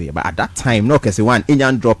any settle. But at that time, no case one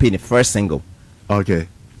Indian drop in the first single. Okay.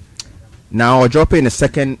 Now drop in the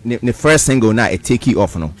second the first single now it take it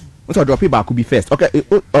off no. So drop it back could be first. Okay,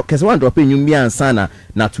 case one drop in you me and Sana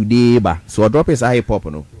na today ba. So drop is a hip hop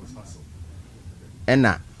no. And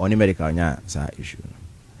now on medical issue.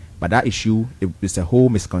 But that issue it's a whole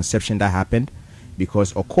misconception that happened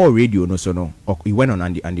because call radio he went on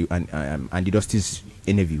Andy Dusty's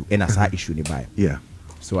interview and as that issue nearby. Yeah.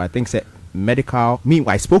 So I think that medical.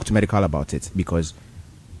 I spoke to medical about it because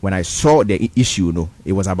when I saw the issue,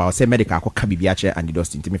 it was about say medical kabibiache and the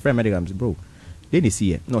dusting. To my friend medical, I said, bro, then they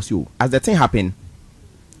see it. No, so as the thing happened,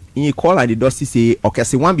 you call and the dusty say, okay,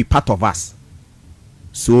 so one be part of us.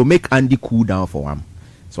 So make Andy cool down for him.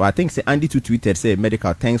 So I think say Andy to tweeted say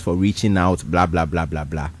medical thanks for reaching out, blah blah blah blah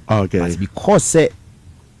blah. Okay. But because say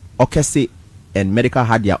okay say and medical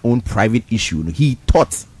had their own private issue, he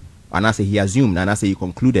thought. And I say he assumed, and I say he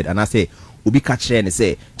concluded, and I say Ubi catch and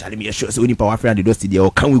say, Charlie me sure so only power friend the dusty there,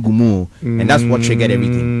 or can we go more? And that's what triggered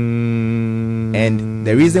everything. And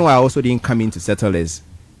the reason why I also didn't come in to settle is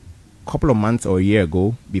a couple of months or a year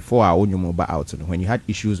ago, before I owned your mobile out, when you had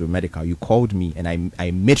issues with medical, you called me and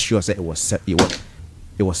I made sure that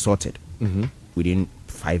it was sorted within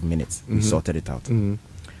 5 minutes. We sorted it out.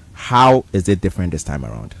 How is it different this time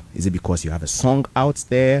around? Is it because you have a song out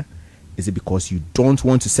there? Is it because you don't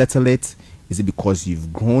want to settle it? Is it because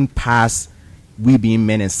you've grown past we being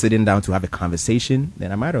men and sitting down to have a conversation?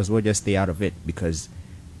 Then I might as well just stay out of it because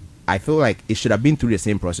I feel like it should have been through the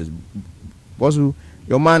same process. Bosu,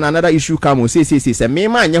 your man, another issue come say me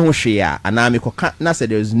man share and I said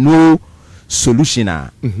there's no solution.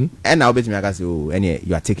 And now bet me I can say, oh, and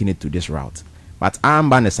you are taking it to this route. But I'm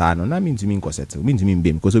banesa no, that means to me settle. Mean to me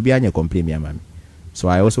because obi anya complain me mami. So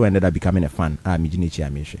I also ended up becoming a fan. But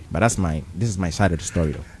this is my side of the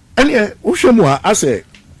story though. And yeah, I say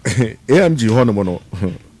AMG Honomono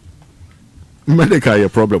medical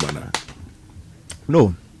problem.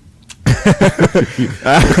 No.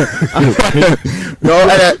 No,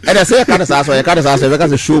 and I say I can't answer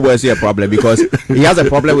because the shoe was a problem because he has a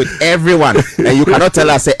problem with everyone, and you cannot tell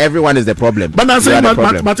us say everyone is the problem. But I say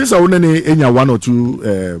Matisa only one or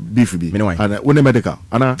two beef be and only medical.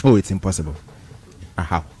 Oh, it's impossible.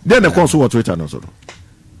 How? Then the console Twitter no so.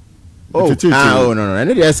 Oh no. And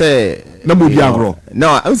they say no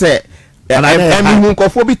I would say I mean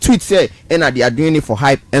tweet say and they are doing it for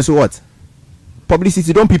hype and so what?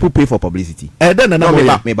 Publicity, don't people pay for publicity? Then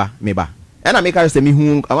meba. And I make her say me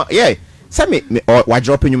who send me or why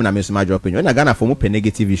dropping you and I miss my dropping you and I gonna for more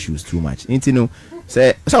negative issues too much.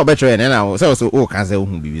 Say better and now so oh can say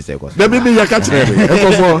who be say cause. There be ya catch me.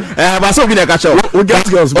 But so be na catch. We get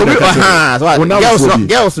girls.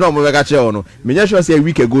 Girls no mo catch no. Me just sure say a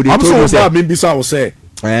week ago they told me say me be say.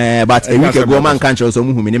 But a week ago man can't show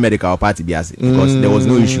some who medical party because there was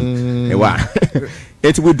no issue.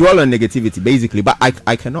 It will dwell on negativity basically, but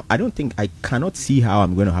I cannot see how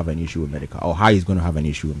I'm going to have an issue with medical or how he's going to have an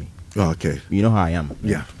issue with me. Okay. You know how I am.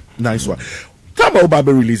 Yeah. Nice one. Time about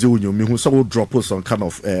Bible release when you who so drop us some kind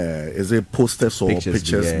of is it posters or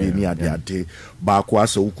pictures be near the day back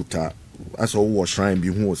was ukuta as all shrine be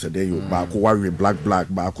who said there you back worry black back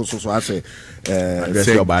so I say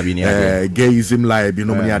gayism like you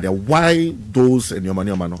know many there why those and your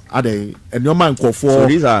money man are they and your man call for so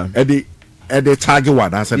these are at the target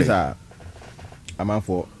one answer these are a man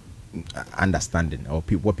for understanding or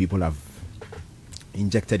what people have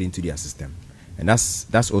injected into their system. And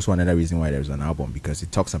that's also another reason why there's an album, because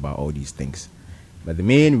it talks about all these things. But the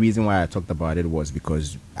main reason why I talked about it was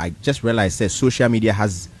because I just realized that social media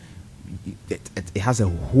has it has a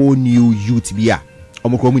whole new youth beer.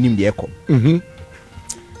 And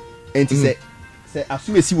he said as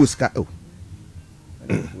soon as he was oh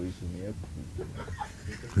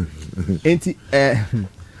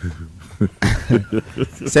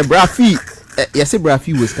say brafi yes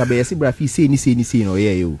brafi was kabe yes brafi say no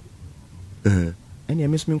yeah yo. And yeah,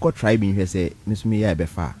 Miss Minko try being here say Miss Me yeah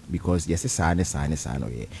befa because yes sign no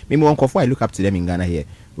yeah. Me one call I look up to them in Ghana here.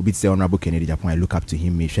 Obi say Honorable Kennedy Japan I look up to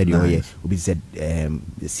him me share the yeah. Obi said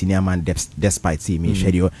senior man despite see me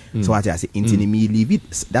share the so what I say intini me live it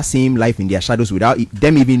that same life in their shadows without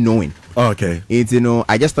them even knowing. Okay. It's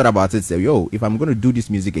I just thought about it say yo if I'm going to do this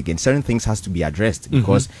music again certain things has to be addressed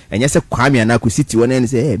because and yes Kwame and I could sit one and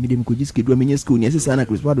say hey me dem could just do me school yes sana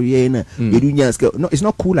Criss Waddle yeah na no it's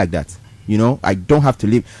not cool like that. You know, I don't have to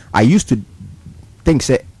live. I used to think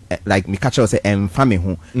say like me catch say family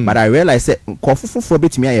home, but I realized that for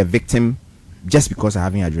bit me a victim just because I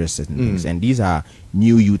haven't addressed certain things. And these are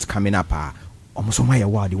new youth coming up. Almost on my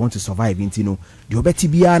wow, they want to survive. You know, you better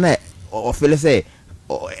be or feel say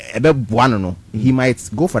he might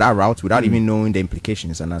go for that route without even knowing the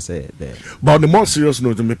implications. And I say but on the more serious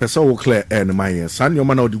note, me person will clear and my son your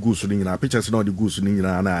man or the goose in our pictures not the goose in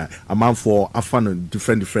a man for a fun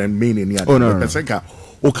different meaning.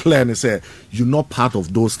 Oh, clear and say you're not part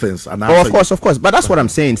of those things. And of course, but that's what I'm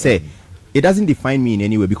saying. Say it doesn't define me in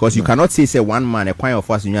any way because you cannot say one man a point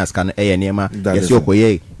of us in your scan a nema yes you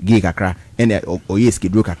gay kakra and or yes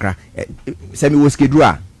kidro kakra say me was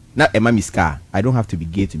kidra. Not a mami's car. I don't have to be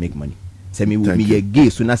gay to make money. Say me a gay,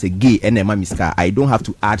 so as a gay and a mami's car. I don't have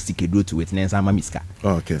to add sikedo to it. Nensa mami's car.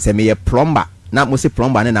 Okay. Say me a plumber. Not most a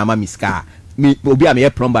plumber and a mami's car. Me obi a me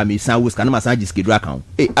a plumber. Me san was kana masan sikedo account.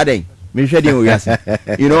 Hey, aden. Me share the oyas.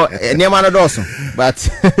 You know, near man adorson. But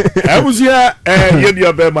I was here.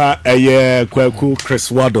 You bema a kwaku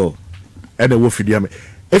Criss Waddle and a wolfie diame.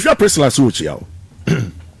 If you're Priscilla Suchi, yao.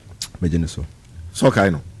 Imagine so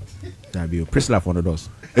kind of. That be Priscilla for the doors.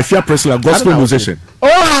 If you're Priscilla, gospel musician.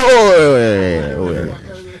 Oh,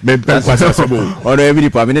 me pen kwasa or every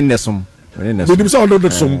department nesum. We dim say under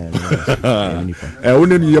some. We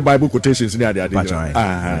need your Bible quotations near the idea.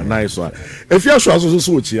 Nice one. If you're sure so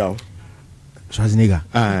switch yao. Schwarzenegger.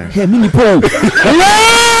 Hey, mini Paul.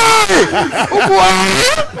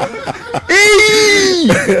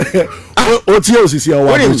 Otio is here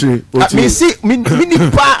one. Me see mini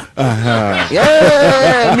pa.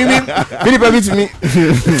 Yeah, mini pa with me.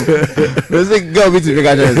 Let's say go with me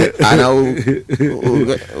guys. And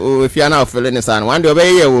if you are now feeling the sun, one day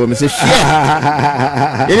obey you, me say shit.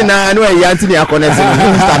 You know no you anti me connect.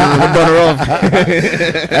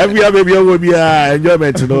 Every baby will be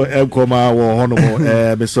enjoyment to know Elkoma or Honomo.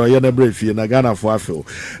 Me so you na brave na Ghana for afel.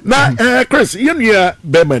 Now Chris, you near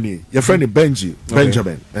Bemani, your friend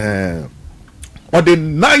Benjamin. Or the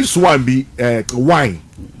nice one be wine.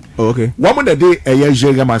 Oh, okay. One of the day a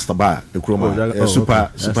year master bar the chroma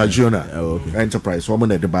super junior enterprise.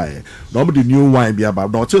 One of the buy. Normally the new wine be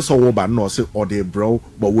about not just so but no say or the bro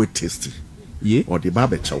but we tasty. Yeah. Or the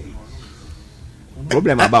barbecue.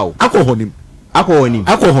 Problem about alcohol him. Oh, any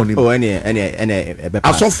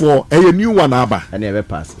I saw for a new one aba. And never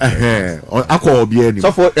pass. Or alcohol be any.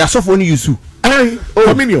 So for only you sue.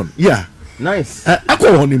 Million. Yeah. Nice.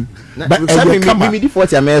 Alcohol him. But me the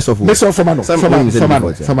 40 a mess of Famano.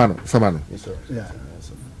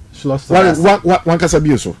 One can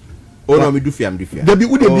be so. Oh no, me do fear. There be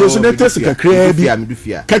would be so that test kakra.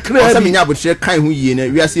 Kakra me but share kind who ye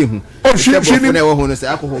we are seeing who. Oh, she never who say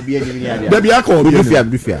alcohol be any. There be alcohol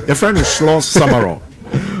be fear. Your friend is Schloss Samaro.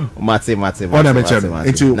 Mate. On a mention.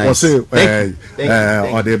 Into or say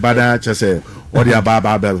or the bada just say or the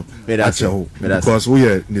Ababa because we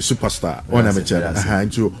are the superstar on a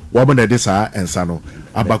behind you. Woman that is and Sano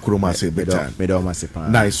Abakuruma say better.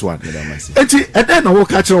 Nice one. And then I will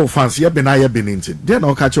catch your fans. You have been into. Then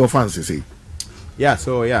I'll catch your fans. See. Yeah.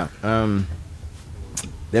 So yeah.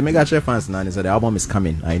 The Mega Chef fans now is that the album is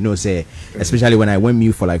coming. I know, say, especially when I went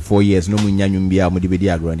mute for like 4 years. No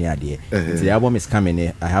the album is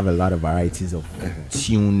coming. I have a lot of varieties of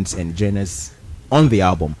tunes and genres on the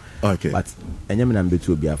album. Okay, but and you're number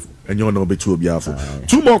 2 biafo. And you're number 2 biafo.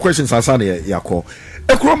 2 more questions. Asani yako.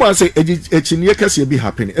 Ekroma say echinie kase be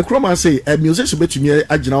happening. Ekroma say a musician betumi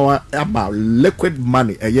aginawa about liquid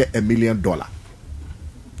money $1 million.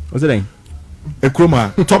 What's the name?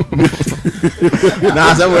 Ekroma top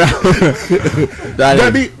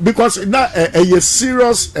because now a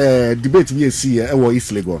serious debate we see or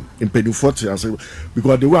East Legon in Pedufort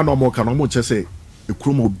because the one no more can almost say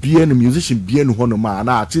Ekroma be a musician be a honoma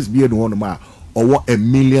and artist be a honoma or what $1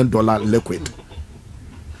 million liquid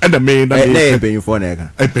and the main pay for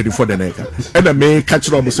nega and the main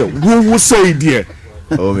catch up say who will say dear.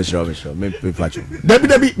 Oh, Michelle, me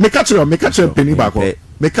Debbie, me catch a penny back.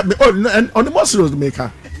 Make up on the most of the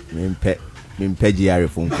maker. Me GR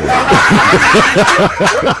phone call.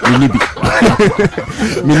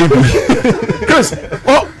 Chris,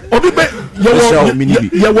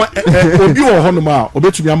 you are Honoma, or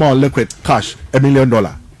bet you amount liquid cash $1 million.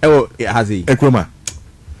 Oh, it has a Ekroma.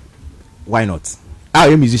 Why not? Ah,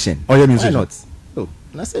 you're a musician. Oh, you're a musician. Why not?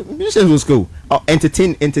 I said musicians will go. Oh,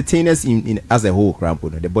 entertainers in as a whole,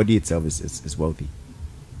 the body itself is wealthy.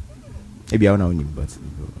 Maybe I don't know him, but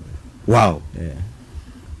wow, yeah,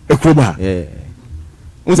 Ekroma, yeah.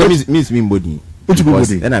 What's means mean body?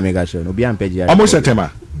 Then I make a show. No, be amped. Almost a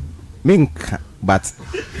tema. Mean, but say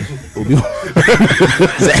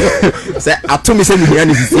I told me something.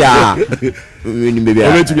 Maybe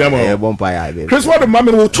I vampire. Criss Waddle,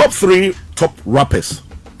 mommy will top 3 top rappers.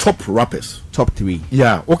 Top 3.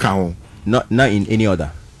 Yeah, okay. Not in any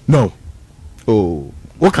order. No. Oh,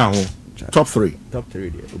 okay. Top 3. Top 3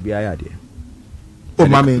 there. Obiaya there. Oh,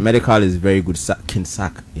 mommy. Medical is very good. Can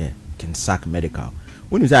sack medical.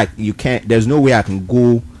 When you say you can't, there's no way I can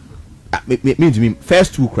go. Means me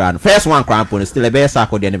first 2 crown, first 1 crown point still a better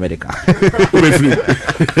sack or the medical.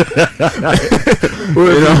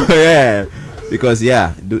 Yeah. Because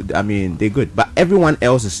yeah, I mean they're good, but everyone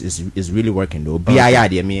else is really working though. Okay. I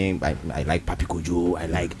mean, I like Papi Kojo, I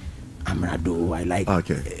like Amrado, I like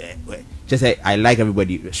just say I like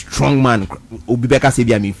everybody. Strong man, Obibeka say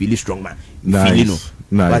I mean feel strong man. Nice.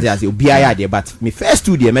 But I say Obiaya but me first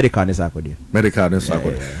 2 the medical is akode. Medical is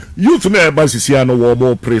akode. Youth na ba sisi ano wo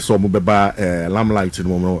mo praise o mo beba lamplight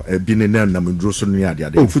no mo bi ne na mo ndro so no ade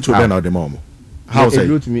ade. Future be na o de mo. How say?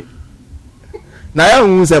 Now I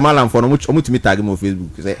won't say malam for no much to me tag him on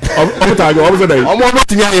Facebook. Say tag you say that. I'm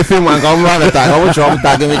to me a film and come run tag. I'm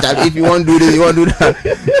tag me if you want to do this, you want to do that.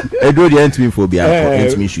 I do the end to me phobia,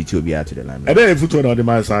 end to me shoot you be out to the line. And then if you the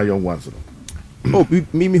man say young ones. Oh,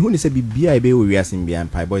 me who say be be we are seeing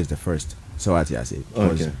behind Pie Boy is the first. So what I say.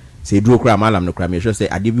 Okay. Say do cry malam no cry me sure say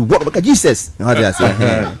I did what because Jesus. What I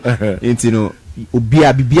say. Into no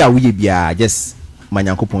obia bibia we bia just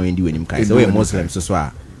manyankopon endi we nim kai. So we Muslim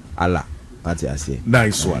so Allah. What I say.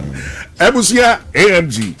 Nice one. Ebusia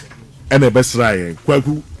AMG and a best ride.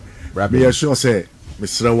 Kwaku. Me sure say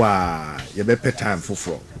Mr. Wa you be time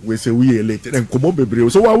for. We say we late and come on baby.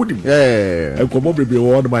 So why would him? Yeah. And come on baby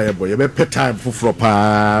one my boy. You be time for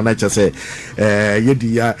pa na just say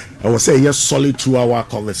I was say yes solid 2-hour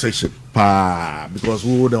conversation pa because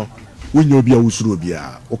we know we know be a usuru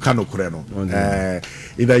bia o kano kreno.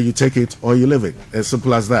 Either you take it or you leave it. As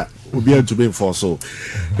simple as that. We'll be able to be for so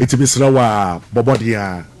it be Srawa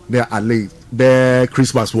Bobodia there are late the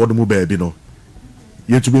Christmas what mu baby no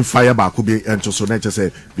you to be fire back could be and to so nature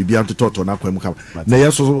say be able to talk to na kwem kam na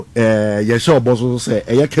yeso ye show boss say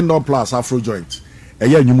e Kingdom Plus Afro joint e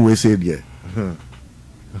ye nyum we say there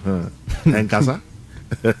and kasa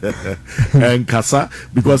and kasa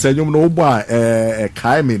because you know boy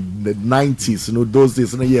came in the 90s you know those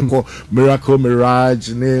days na ye call Miracle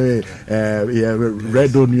Mirage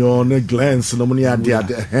Red Onion Glance no money at yeah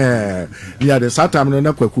the satam no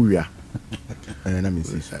na kwaku wia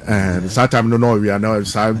satam no we are now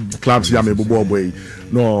clubs ya me bobo boy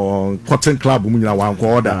no cotton club mu nyina wan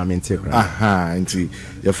ko order nti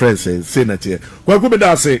your friend say na tie kwaku be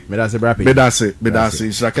da say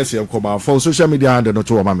shakasi come for social media handle no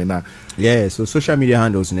to mama na yeah so social media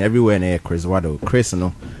handles and everywhere na Criss Waddle Chris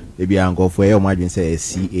no they be an go for e o ma say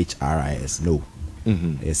CHRIS no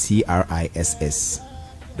CRISS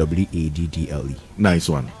WADDLE nice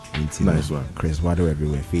one Criss Waddle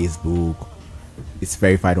everywhere Facebook it's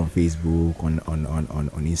verified on Facebook, on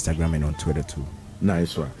Instagram, and on Twitter too.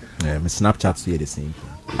 Nice one. Yeah, my Snapchat's here the same.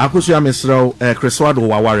 Akusu Amesro, Criss Waddle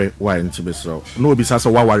Wawari, why into Besro? No, besides a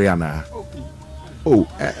Wawari ana. Oh,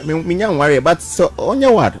 me young worry, but so on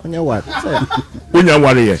your word. When you worry,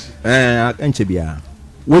 Enchibia.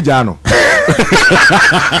 Wojano.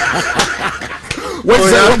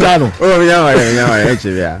 What's that? Oh, yeah,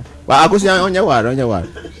 Enchibia. But I was on your word.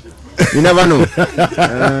 You never know.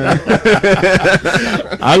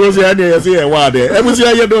 I was here, what day? I was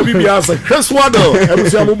here, you don't be answer. Criss Waddle. I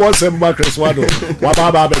was here, more than Criss Waddle.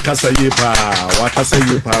 Wababa Kasayipa,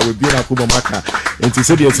 Wakasayipa, with Bina Kumamaka. And to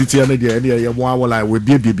say the city and the idea, while I will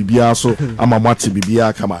be BBA, so I'm a Mati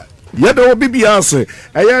BBA, come on. Yet there will be BBA.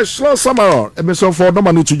 I slow summer. And Mr. Ford, no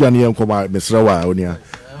man to Jani and come out, Mr. Onia.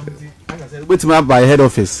 Wait me up by head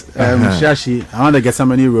office. Shashi, I want to get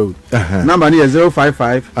some road. Number near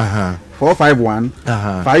 055 451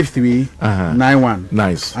 5391.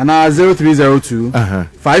 Nice. And 0302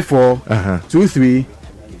 54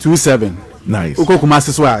 2327. Nice. Uko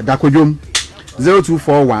kumasiswa dakojum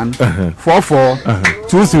 0241 44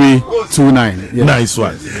 2329. Nice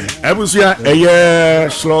one. Ebusia eye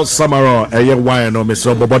slow samaro eye wine no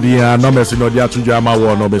Mr. Bobodia no Mr. no dia tujama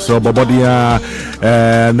wo no Mr. Bobodia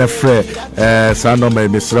nefre sa no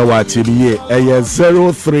Mr. wa tibiye eye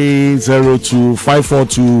 0302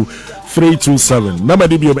 542 327. Number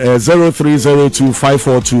DB 0302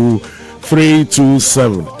 542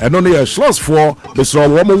 327. And only a slots for Mr.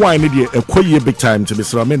 Woman wine idiot a quay big time to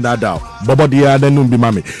Mr. Mindada. Bobodia then be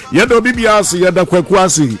mammy. Yet BBRC yada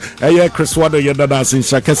Quaquasi, a Criss Waddle yada dancing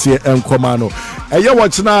Shakasi and Comano. A year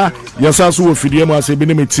watch now, yes, as who Fidiama say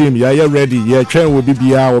Binimi team, ya ready, ya train will be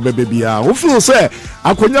BR or baby BR. Who feels say,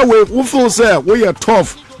 Aquanya way, who feels say, we are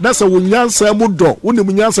tough. That's a Wunyansa Mudo,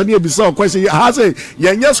 Unimunyansa near Bissau question. Has a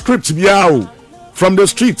Yanya script BR. From the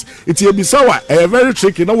street, it's a bisawa, a very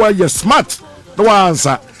tricky. No one, you're smart. No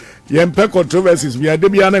answer. Yempe controversies. We are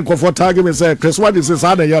Debian and comfort argument. Say, Criss Waddle is a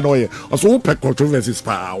yanoy. Also, pet controversies.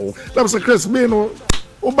 Pow. That was a Criss Mino.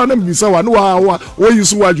 Obanem bisawa. No, what you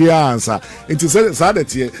saw your answer. It is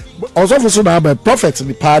sanity. Also, for so now, but prophets in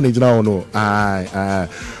the panic now. No, oh,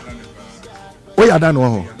 yeah, I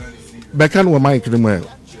know. Becan were Mike in the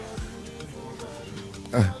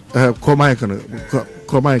call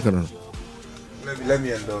Mike. Let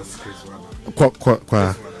me endorse Criss Waddle.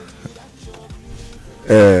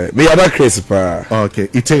 Me about Criss pa. Okay,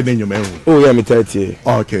 it's in your mail. Oh yeah, me 30.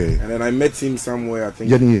 Okay. And then I met him somewhere, I think.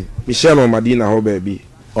 Jenny. Michelle or Madina, how baby.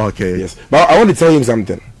 Okay. Yes. But I want to tell him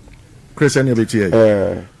something. Criss, any bit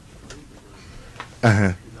here.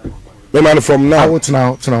 Me man from now. What's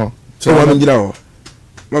now? So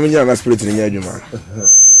Mami na spirit in your man.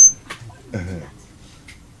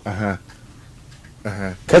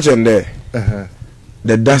 Catch on there.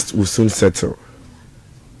 The dust will soon settle.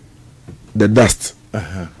 The dust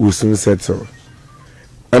will soon settle.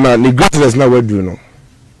 And the greatness now we do know.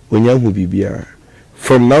 When you will be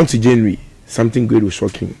from now to January, something great will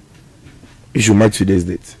shock him. You should mark today's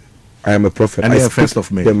date. I am a prophet. And I speak first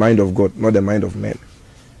of May. The mind of God, not the mind of man.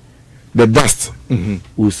 The dust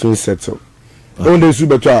will soon settle. Only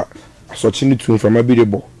super searching it from a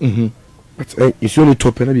beautiful. But it's only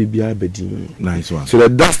top and be nice one. So the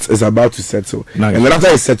dust is about to settle. Nice. And then after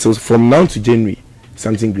it settles, from now to January,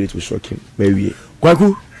 something great will shock him. Maybe.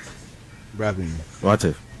 Kwaku. Bravo. What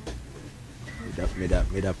if? May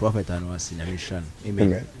the prophet and was in a mission.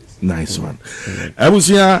 Amen. Nice one. I was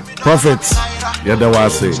here, prophets. Yada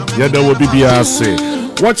was say. Yada will be say.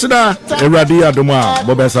 Watch that. Eradia Duma.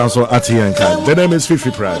 Bobesanso Atienka. The name is Fifi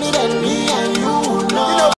Price.